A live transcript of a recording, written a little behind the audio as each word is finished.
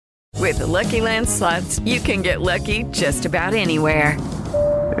With the Lucky Land Slots, you can get lucky just about anywhere.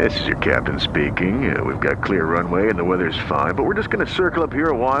 This is your captain speaking. We've got clear runway and the weather's fine, but we're just going to circle up here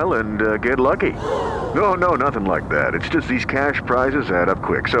a while and get lucky. No, nothing like that. It's just these cash prizes add up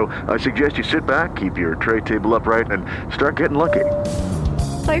quick. So I suggest you sit back, keep your tray table upright, and start getting lucky.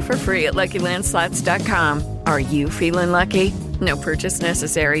 Play for free at LuckyLandSlots.com. Are you feeling lucky? No purchase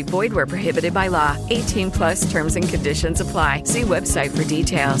necessary. Void where prohibited by law. 18+ terms and conditions apply. See website for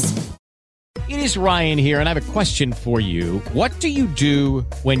details. It is Ryan here, and I have a question for you. What do you do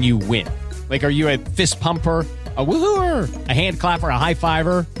when you win? Like, are you a fist pumper, a woohooer, a hand clapper, a high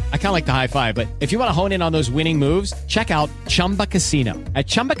fiver? I kind of like the high five, but if you want to hone in on those winning moves, check out Chumba Casino. At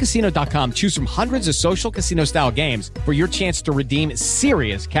ChumbaCasino.com, choose from hundreds of social casino-style games for your chance to redeem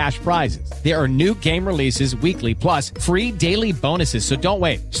serious cash prizes. There are new game releases weekly, plus free daily bonuses, so don't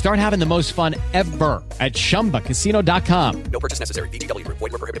wait. Start having the most fun ever at ChumbaCasino.com. No purchase necessary. VGW. Void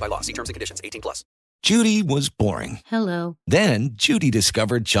where prohibited by law. See terms and conditions. 18+. Judy was boring. Hello. Then Judy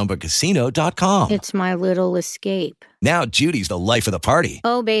discovered ChumbaCasino.com. It's my little escape. Now Judy's the life of the party.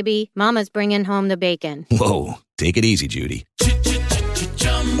 Oh, baby, mama's bringing home the bacon. Whoa, take it easy, Judy.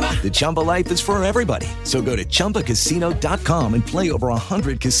 The Chumba life is for everybody. So go to ChumbaCasino.com and play over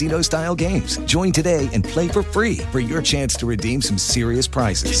 100 casino-style games. Join today and play for free for your chance to redeem some serious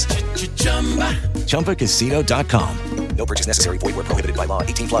prizes. ChumbaCasino.com. No purchase necessary. Void where prohibited by law.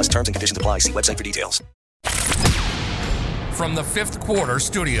 18+ terms and conditions apply. See website for details. From the Fifth Quarter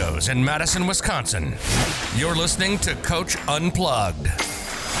Studios in Madison, Wisconsin, you're listening to Coach Unplugged.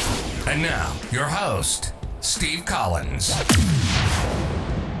 And now, your host, Steve Collins.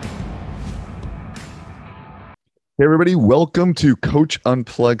 Hey everybody, welcome to Coach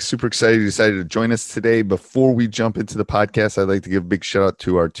Unplugged. Super excited you decided to join us today. Before we jump into the podcast, I'd like to give a big shout out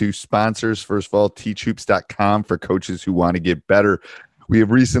to our two sponsors. First of all, teachhoops.com for coaches who want to get better. We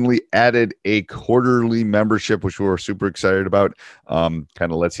have recently added a quarterly membership, which we're super excited about. Kind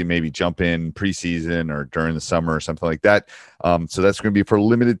of lets you maybe jump in preseason or during the summer or something like that. So that's going to be for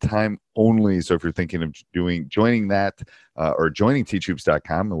limited time only. So if you're thinking of joining that or joining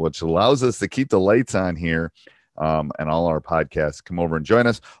teachhoops.com, which allows us to keep the lights on here, and all our podcasts, come over and join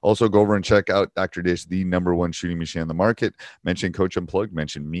us. Also, go over and check out Dr. Dish, the number one shooting machine on the market. Mention Coach Unplugged,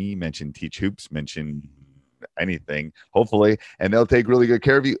 mention me, mention Teach Hoops, mention anything, hopefully, and they'll take really good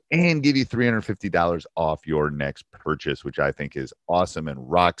care of you and give you $350 off your next purchase, which I think is awesome and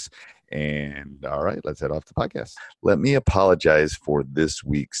rocks. And all right, let's head off the podcast. Let me apologize for this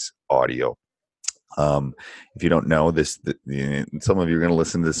week's audio. If you don't know this, some of you are going to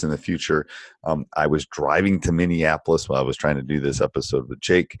listen to this in the future. I was driving to Minneapolis while I was trying to do this episode with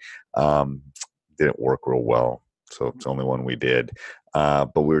Jake. Didn't work real well. So it's only one we did.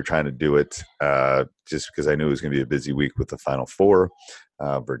 But we were trying to do it just because I knew it was going to be a busy week with the Final Four.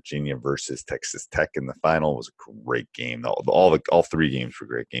 Virginia versus Texas Tech in the final was a great game. All three games were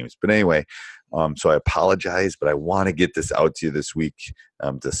great games. But anyway, so I apologize, but I want to get this out to you this week.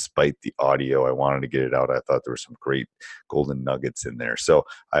 Despite the audio, I wanted to get it out. I thought there were some great golden nuggets in there. So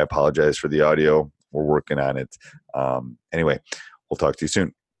I apologize for the audio. We're working on it. Anyway, we'll talk to you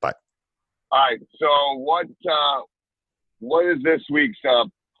soon. Bye. All right. So what is this week's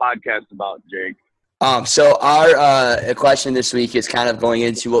podcast about, Jake? So our question this week is kind of going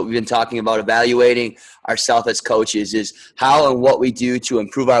into what we've been talking about, evaluating ourselves as coaches, is how and what we do to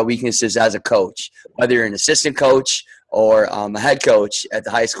improve our weaknesses as a coach. Whether you're an assistant coach or a head coach at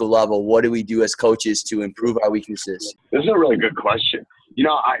the high school level, what do we do as coaches to improve our weaknesses? This is a really good question. You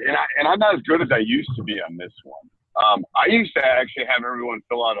know, I'm not as good as I used to be on this one. I used to actually have everyone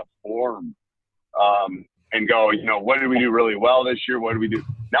fill out a form and go, you know, what did we do really well this year? What did we do?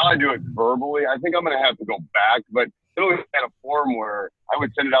 Now I do it verbally. I think I'm going to have to go back, but it was at a form where I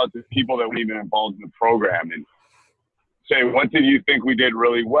would send it out to people that weren't even involved in the program and say, what did you think we did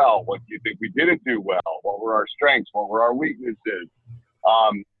really well? What do you think we didn't do well? What were our strengths? What were our weaknesses?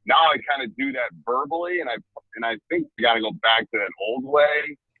 Now I kind of do that verbally, and I think we got to go back to that old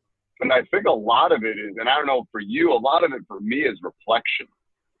way. And I think a lot of it is, and I don't know for you, a lot of it for me is reflection.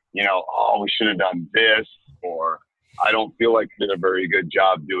 You know, oh, we should have done this, or I don't feel like we did a very good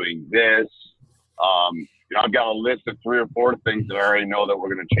job doing this. You know, I've got a list of 3 or 4 things that I already know that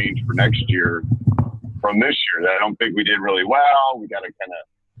we're going to change for next year from this year that I don't think we did really well. We got to kind of,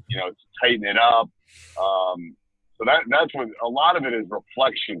 you know, tighten it up. So that's what a lot of it is,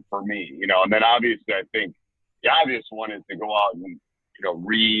 reflection for me, you know. And then obviously I think the obvious one is to go out and, you know,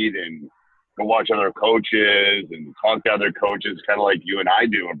 read and go watch other coaches and talk to other coaches, kind of like you and I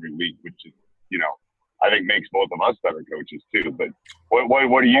do every week, which is, you know, I think makes both of us better coaches too. But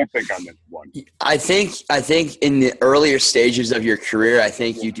what do you think on this one? I think in the earlier stages of your career, I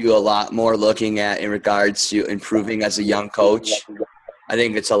think you do a lot more looking at in regards to improving as a young coach. I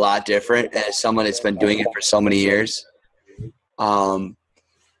think it's a lot different as someone that's been doing it for so many years. So,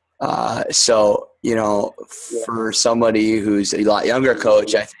 you know, for somebody who's a lot younger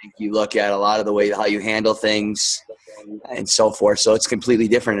coach, I think you look at a lot of the way how you handle things and so forth. So it's completely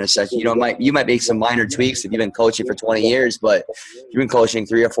different in a sense. You know, you might make some minor tweaks if you've been coaching for 20 years, but if you've been coaching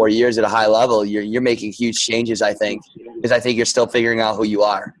 3 or 4 years at a high level, you're making huge changes, I think, because I think you're still figuring out who you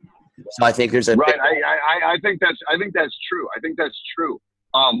are. So I think there's a right. I think that's true. I think that's true.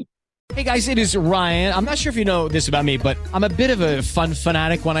 Hey guys, it is Ryan. I'm not sure if you know this about me, but I'm a bit of a fun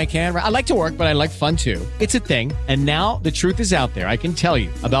fanatic when I can. I like to work, but I like fun too. It's a thing. And now the truth is out there. I can tell you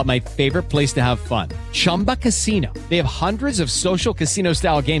about my favorite place to have fun. Chumba Casino. They have hundreds of social casino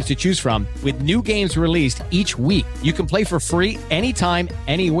style games to choose from with new games released each week. You can play for free anytime,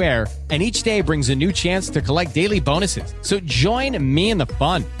 anywhere. And each day brings a new chance to collect daily bonuses. So join me in the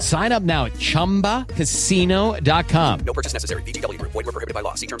fun. Sign up now at ChumbaCasino.com. No purchase necessary. VGW Group. Void where prohibited by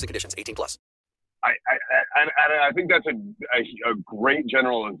law. See terms and conditions. 18+. I think that's a great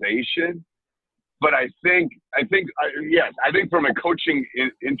generalization. But I think yes. I think from a coaching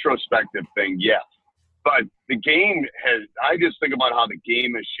introspective thing, yes. But the game I just think about how the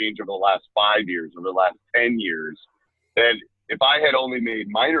game has changed over the last 5 years, over the last 10 years. That if I had only made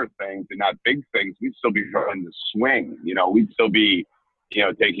minor things and not big things, we'd still be running the swing. You know, we'd still be, you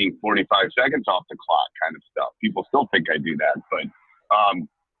know, taking 45 seconds off the clock kind of stuff. People still think I do that. But,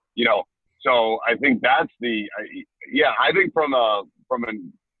 you know, so I think that's I think from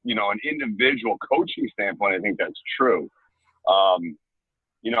an individual coaching standpoint, I think that's true.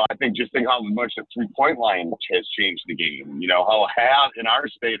 You know, I think just think how much the 3-point line has changed the game. You know, in our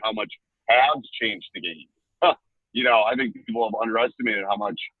state, how much halves changed the game. You know, I think people have underestimated how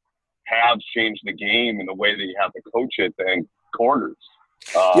much halves changed the game and the way that you have to coach it and corners.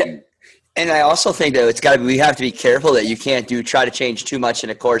 Yeah. And I also think that we have to be careful that you can't try to change too much in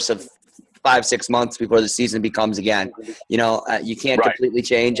a course of 5-6 months before the season becomes again. You know, you can't completely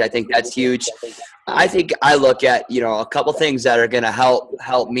change. I think that's huge. I think I look at, you know, a couple things that are going to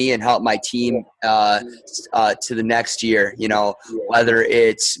help me and help my team to the next year, you know, whether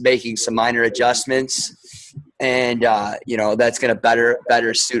it's making some minor adjustments and, you know, that's going to better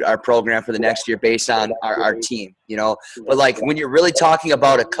suit our program for the next year based on our team, you know. But, like, when you're really talking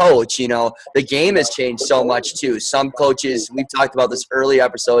about a coach, you know, the game has changed so much too. Some coaches, we've talked about this early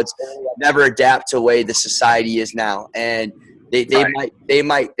episodes, never adapt to the way the society is now. And they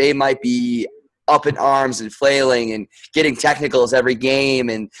might be up in arms and flailing and getting technicals every game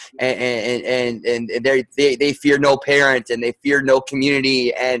and they fear no parent and they fear no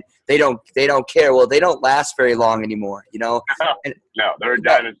community and they don't care. Well, they don't last very long anymore, you know. No, they're a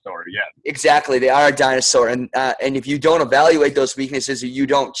dinosaur. Yeah, exactly. They are a dinosaur, and if you don't evaluate those weaknesses, or you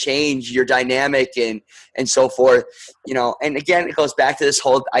don't change your dynamic and so forth, you know. And again, it goes back to this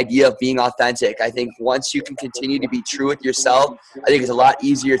whole idea of being authentic. I think once you can continue to be true with yourself, I think it's a lot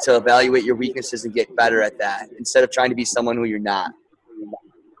easier to evaluate your weaknesses and get better at that instead of trying to be someone who you're not.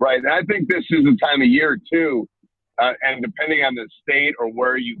 Right, and I think this is the time of year too. And depending on the state or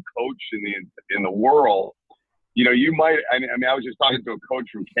where you coach in the world, you know, you might. I mean, I was just talking to a coach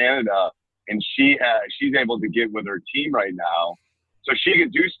from Canada, and she's able to get with her team right now, so she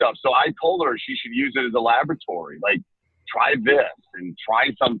can do stuff. So I told her she should use it as a laboratory, like try this and try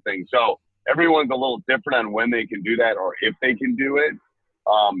something. So everyone's a little different on when they can do that or if they can do it.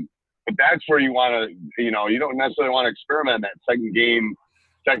 But that's where you want to, you know, you don't necessarily want to experiment in that second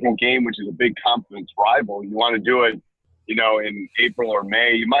game, which is a big conference rival. You want to do it, you know, in April or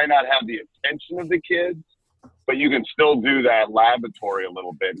May. You might not have the attention of the kids, but you can still do that laboratory a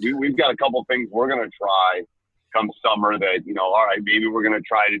little bit. We've got a couple things we're going to try come summer that, you know, all right, maybe we're going to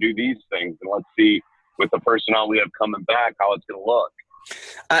try to do these things, and let's see with the personnel we have coming back how it's going to look.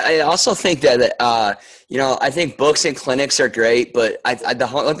 I also think that, you know, I think books and clinics are great, but the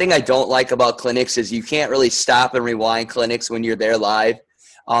one thing I don't like about clinics is you can't really stop and rewind clinics when you're there live.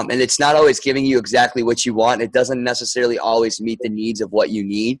 And it's not always giving you exactly what you want. It doesn't necessarily always meet the needs of what you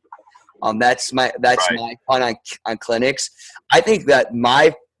need. That's my pun on clinics. I think that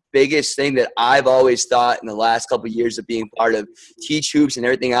my biggest thing that I've always thought in the last couple of years of being part of Teach Hoops and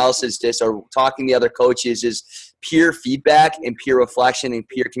everything else is just, or talking to other coaches, is peer feedback and peer reflection and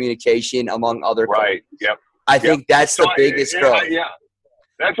peer communication among other coaches. Yep. I think that's the biggest growth. Yeah.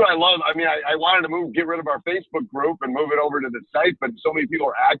 That's what I love. I mean, I wanted to get rid of our Facebook group and move it over to the site, but so many people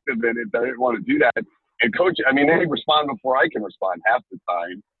are active in it that I didn't want to do that. And coach, I mean, they respond before I can respond half the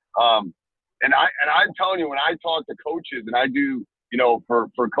time. And I'm telling you, when I talk to coaches and I do,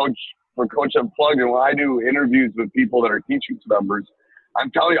 for Coach Unplugged, and when I do interviews with people that are Teach Hoops members,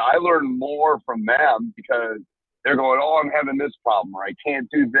 I'm telling you, I learn more from them because they're going, oh, I'm having this problem, or I can't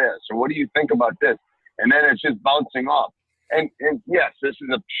do this, or what do you think about this? And then it's just bouncing off. And yes, this is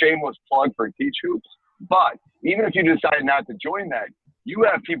a shameless plug for Teach Hoops, but even if you decide not to join that, you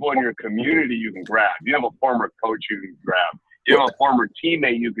have people in your community you can grab. You have a former coach you can grab. You have a former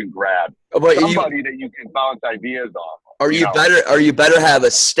teammate you can grab. Somebody that you can bounce ideas off. Or you better have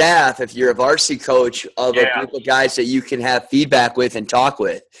a staff if you're a varsity coach of a group of guys that you can have feedback with and talk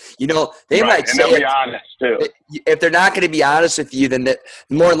with. They might say, they'll be honest too. If they're not going to be honest with you, then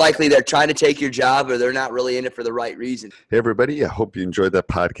more likely they're trying to take your job or they're not really in it for the right reason. Hey, everybody. I hope you enjoyed that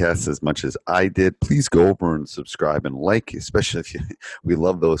podcast as much as I did. Please go over and subscribe and like, especially if we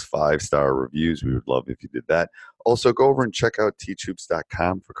love those 5-star reviews. We would love if you did that. Also, go over and check out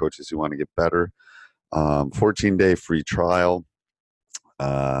teachhoops.com for coaches who want to get better. 14-day free trial,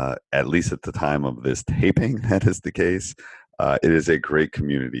 at least at the time of this taping, that is the case. It is a great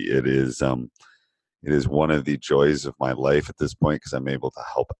community. It is one of the joys of my life at this point because I'm able to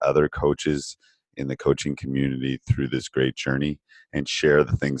help other coaches in the coaching community through this great journey and share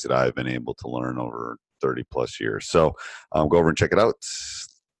the things that I've been able to learn over 30 plus years. So go over and check it out.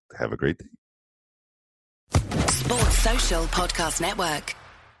 Have a great day. Sports Social Podcast Network.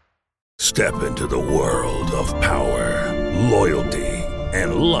 Step into the world of power, loyalty,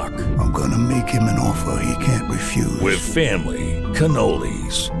 and luck. I'm going to make him an offer he can't refuse. With family,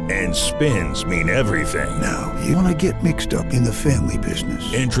 cannolis, and spins mean everything. Now, you want to get mixed up in the family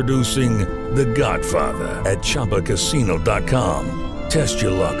business. Introducing The Godfather at ChumbaCasino.com. Test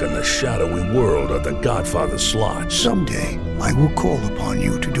your luck in the shadowy world of The Godfather slot. Someday, I will call upon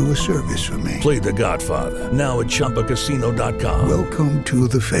you to do a service for me. Play The Godfather now at ChumbaCasino.com. Welcome to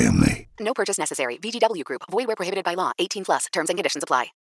the family. No purchase necessary. VGW Group. Void where prohibited by law. 18+. Terms and conditions apply.